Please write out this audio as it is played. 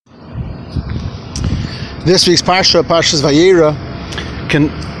This week's Parsha, Parshas Vayeira,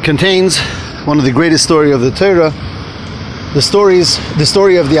 contains one of the greatest stories of the Torah, the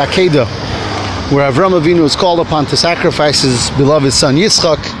story of the Akeida, where Avram Avinu is called upon to sacrifice his beloved son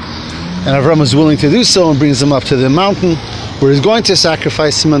Yitzchak, and Avram is willing to do so and brings him up to the mountain where he's going to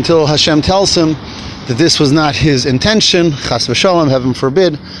sacrifice him until Hashem tells him that this was not his intention, chas v'shalom, heaven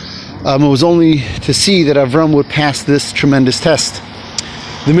forbid. It was only to see that Avram would pass this tremendous test.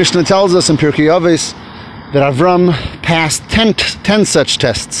 The Mishnah tells us in Pirkei Avos that Avram passed 10 such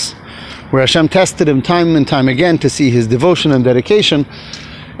tests, where Hashem tested him time and time again to see his devotion and dedication.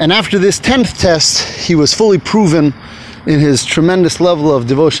 And after this 10th test, he was fully proven in his tremendous level of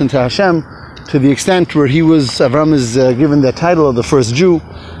devotion to Hashem, to the extent where Avram is given the title of the first Jew,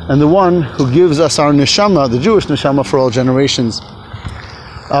 and the one who gives us our neshama, the Jewish neshama, for all generations.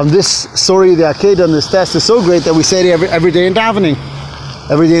 This story of the Akeida and this test is so great that we say it every day in davening.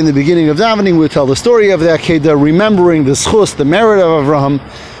 Every day in the beginning of davening, we tell the story of the Akeida, remembering the schus, the merit of Avraham,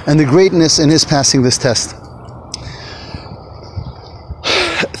 and the greatness in his passing this test.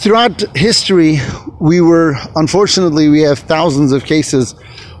 Throughout history, we have thousands of cases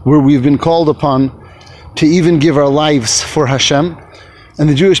where we've been called upon to even give our lives for Hashem, and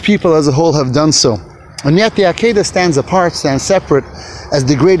the Jewish people as a whole have done so. And yet the Akeida stands separate as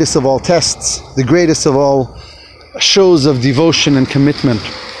the greatest of all tests, the greatest of all shows of devotion and commitment.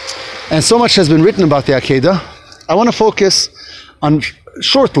 And so much has been written about the Akeida. I want to focus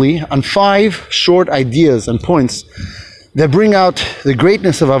shortly on 5 short ideas and points that bring out the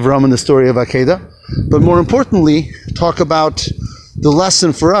greatness of Avram in the story of Akeida, but more importantly, talk about the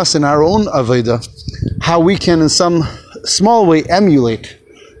lesson for us in our own Avodah, how we can in some small way emulate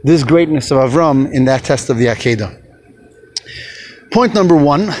this greatness of Avram in that test of the Akeida. Point number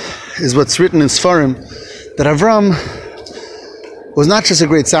 1 is what's written in Sfarim, that Avram was not just a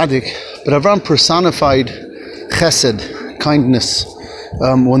great tzaddik, but Avram personified chesed, kindness.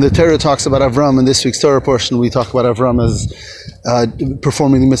 When the Torah talks about Avram in this week's Torah portion, we talk about Avram as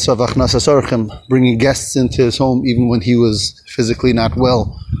performing the mitzvah of achnasas orchim, bringing guests into his home even when he was physically not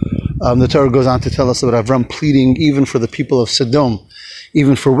well. The Torah goes on to tell us about Avram pleading even for the people of Sodom,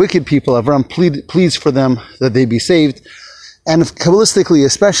 even for wicked people. Avram pleads for them that they be saved. And Kabbalistically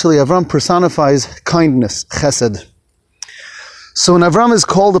especially, Avram personifies kindness, chesed. So when Avram is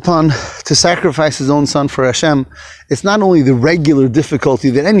called upon to sacrifice his own son for Hashem, it's not only the regular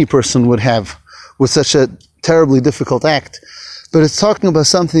difficulty that any person would have with such a terribly difficult act, but it's talking about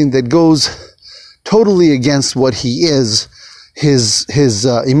something that goes totally against what he is, his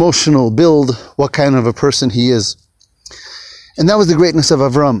emotional build, what kind of a person he is. And that was the greatness of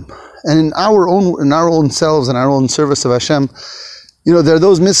Avram. And in our own selves and our own service of Hashem, there are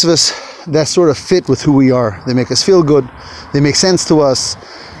those mitzvahs that sort of fit with who we are. They make us feel good. They make sense to us.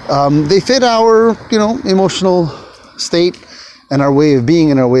 They fit our, emotional state and our way of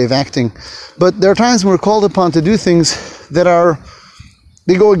being and our way of acting. But there are times when we're called upon to do things that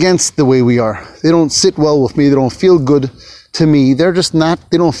they go against the way we are. They don't sit well with me. They don't feel good to me. They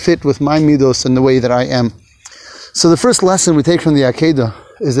don't fit with my midos and the way that I am. So the first lesson we take from the Akeida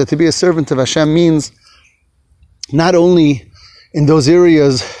is that to be a servant of Hashem means not only in those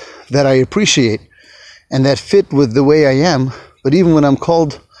areas that I appreciate and that fit with the way I am, but even when I'm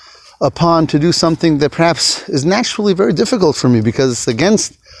called upon to do something that perhaps is naturally very difficult for me because it's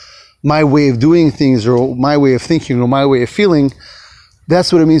against my way of doing things or my way of thinking or my way of feeling,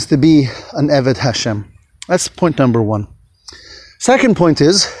 that's what it means to be an Eved Hashem. That's point number 1. Second point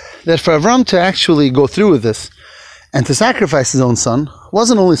is that for Avram to actually go through with this and to sacrifice his own son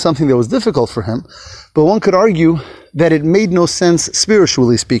wasn't only something that was difficult for him, but one could argue that it made no sense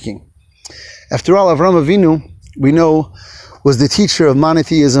spiritually speaking. After all, Avram Avinu, we know, was the teacher of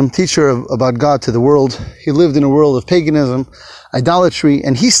monotheism, teacher about God to the world. He lived in a world of paganism, idolatry,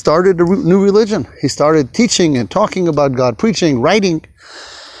 and he started a new religion. He started teaching and talking about God, preaching, writing.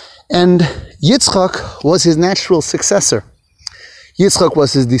 And Yitzchak was his natural successor. Yitzchak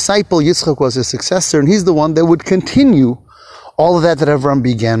was his disciple, Yitzchak was his successor, and he's the one that would continue all of that Avram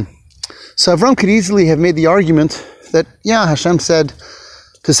began. So Avram could easily have made the argument that, Hashem said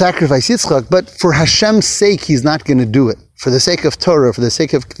to sacrifice Yitzchak, but for Hashem's sake, he's not going to do it. For the sake of Torah, for the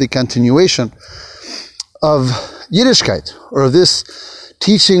sake of the continuation of Yiddishkeit, or of this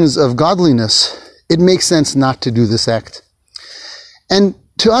teachings of godliness, it makes sense not to do this act. And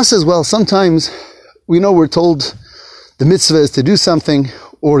to us as well, sometimes we know we're told the mitzvah is to do something,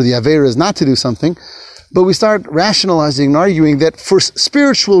 or the Vayeira is not to do something, but we start rationalizing and arguing that for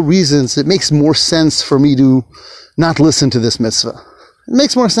spiritual reasons, it makes more sense for me to not listen to this mitzvah. It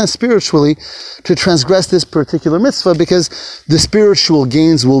makes more sense spiritually to transgress this particular mitzvah because the spiritual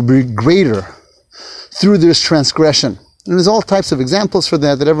gains will be greater through this transgression. And there's all types of examples for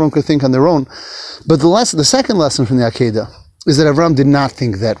that everyone could think on their own. But the second lesson from the Akeida is that Avram did not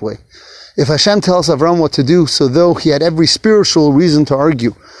think that way. If Hashem tells Avram what to do, so though he had every spiritual reason to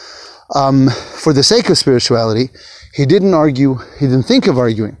argue for the sake of spirituality, he didn't argue, he didn't think of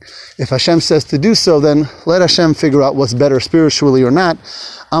arguing. If Hashem says to do so, then let Hashem figure out what's better spiritually or not.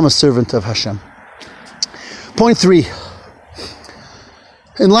 I'm a servant of Hashem. Point 3.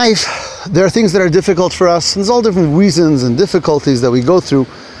 In life, there are things that are difficult for us, and there's all different reasons and difficulties that we go through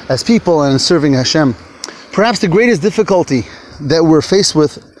as people and in serving Hashem. Perhaps the greatest difficulty that we're faced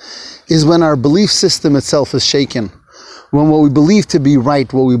with is when our belief system itself is shaken. When what we believe to be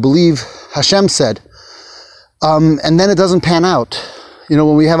right, what we believe Hashem said, and then it doesn't pan out.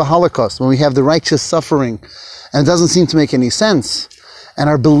 When we have a Holocaust, when we have the righteous suffering, and it doesn't seem to make any sense, and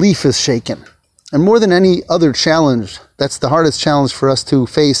our belief is shaken. And more than any other challenge, that's the hardest challenge for us to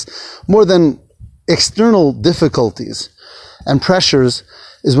face, more than external difficulties and pressures,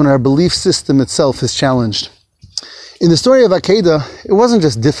 is when our belief system itself is challenged. In the story of Akeida, it wasn't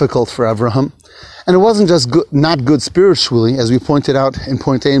just difficult for Abraham, and it wasn't just not good spiritually, as we pointed out in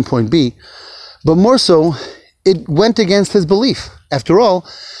point A and point B, but more so, it went against his belief. After all,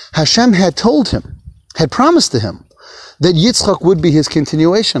 Hashem had told him, had promised to him, that Yitzchak would be his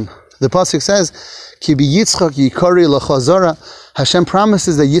continuation. The pasuk says, "Ki bi Yitzchak yikari lachazara." Hashem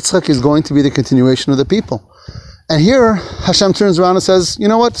promises that Yitzchak is going to be the continuation of the people. And here, Hashem turns around and says, you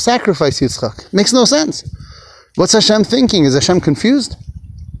know what? Sacrifice Yitzchak. Makes no sense. What's Hashem thinking? Is Hashem confused?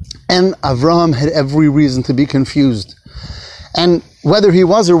 And Avraham had every reason to be confused. And whether he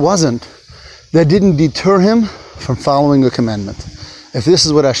was or wasn't, that didn't deter him from following a commandment. If this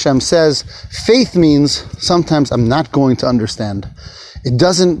is what Hashem says, faith means sometimes I'm not going to understand. It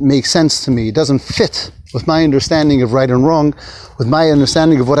doesn't make sense to me. It doesn't fit with my understanding of right and wrong, with my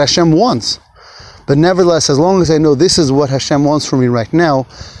understanding of what Hashem wants. But nevertheless, as long as I know this is what Hashem wants for me right now,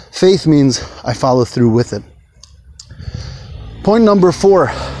 faith means I follow through with it. Point number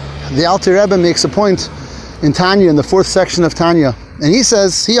 4. The Alter Rebbe makes a point in Tanya, in the 4th section of Tanya. And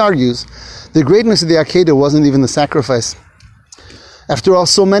he argues, the greatness of the Akeida wasn't even the sacrifice. After all,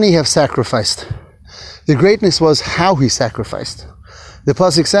 so many have sacrificed. The greatness was how he sacrificed. The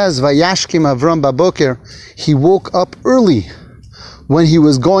pasuk says, "Vayashkim Avram baboker." He woke up early when he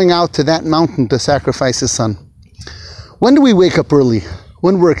was going out to that mountain to sacrifice his son. When do we wake up early?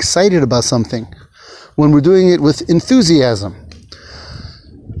 When we're excited about something. When we're doing it with enthusiasm.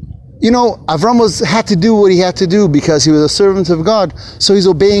 Avram had to do what he had to do because he was a servant of God, so he's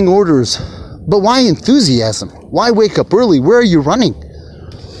obeying orders. But why enthusiasm? Why wake up early? Where are you running?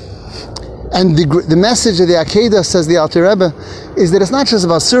 And the message of the Akeida, says the Alter Rebbe, is that it's not just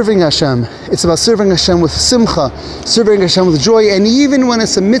about serving Hashem, it's about serving Hashem with simcha, serving Hashem with joy, and even when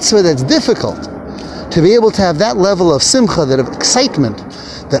it's a mitzvah that's difficult, to be able to have that level of simcha, that of excitement,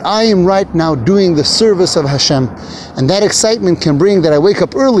 that I am right now doing the service of Hashem, and that excitement can bring that I wake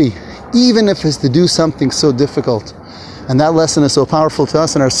up early, even if it's to do something so difficult. And that lesson is so powerful to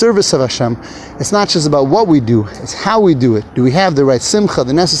us in our service of Hashem. It's not just about what we do, it's how we do it. Do we have the right simcha,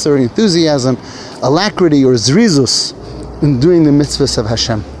 the necessary enthusiasm, alacrity, or zrizus in doing the mitzvahs of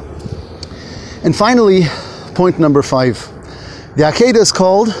Hashem? And finally, point number 5. The Akeida is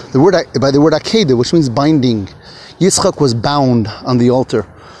called by the word Akeida, which means binding. Yitzchak was bound on the altar.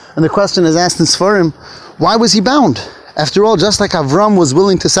 And the question is asked in Sfarim, why was he bound? After all, just like Avram was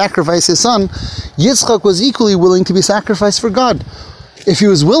willing to sacrifice his son, Yitzchak was equally willing to be sacrificed for God. If he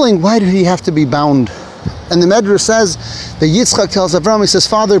was willing, why did he have to be bound? And the Medrash says that Yitzchak tells Avram, he says,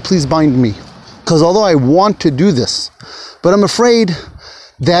 Father, please bind me. Because although I want to do this, but I'm afraid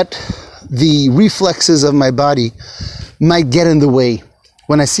that the reflexes of my body might get in the way.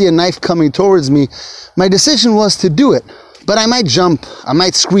 When I see a knife coming towards me, my decision was to do it. But I might jump, I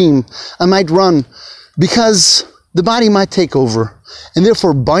might scream, I might run, because the body might take over, and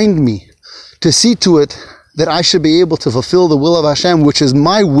therefore bind me to see to it that I should be able to fulfill the will of Hashem, which is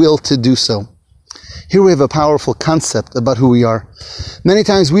my will to do so. Here we have a powerful concept about who we are. Many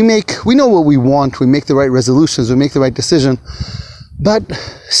times we know what we want, we make the right resolutions, we make the right decision, but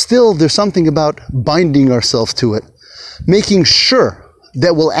still there's something about binding ourselves to it, making sure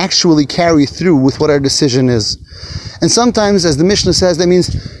that we'll actually carry through with what our decision is. And sometimes, as the Mishnah says, that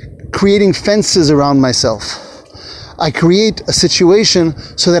means creating fences around myself. I create a situation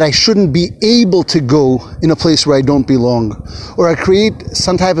so that I shouldn't be able to go in a place where I don't belong. Or I create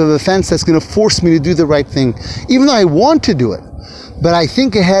some type of offense that's going to force me to do the right thing, even though I want to do it. But I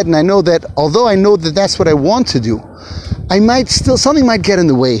think ahead and I know that, although I know that that's what I want to do, something might get in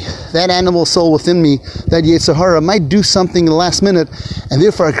the way. That animal soul within me, that Yetzer Hara, might do something in the last minute, and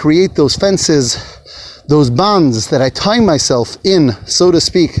therefore I create those fences, those bonds that I tie myself in, so to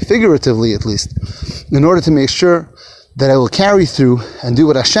speak, figuratively at least, in order to make sure that I will carry through and do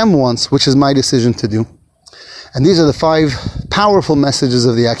what Hashem wants, which is my decision to do. And these are the 5 powerful messages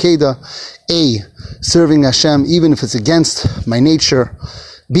of the Akeida. A, serving Hashem even if it's against my nature.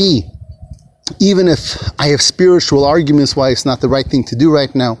 B, even if I have spiritual arguments why it's not the right thing to do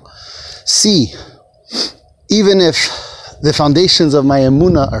right now. C, even if the foundations of my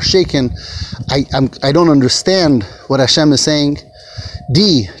emunah are shaken, I don't understand what Hashem is saying.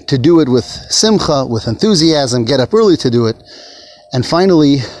 D, to do it with simcha, with enthusiasm, get up early to do it. And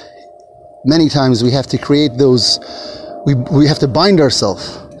finally, many times we have to create those, we have to bind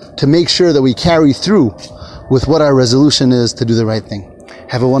ourselves to make sure that we carry through with what our resolution is to do the right thing.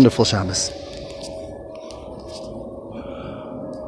 Have a wonderful Shabbos.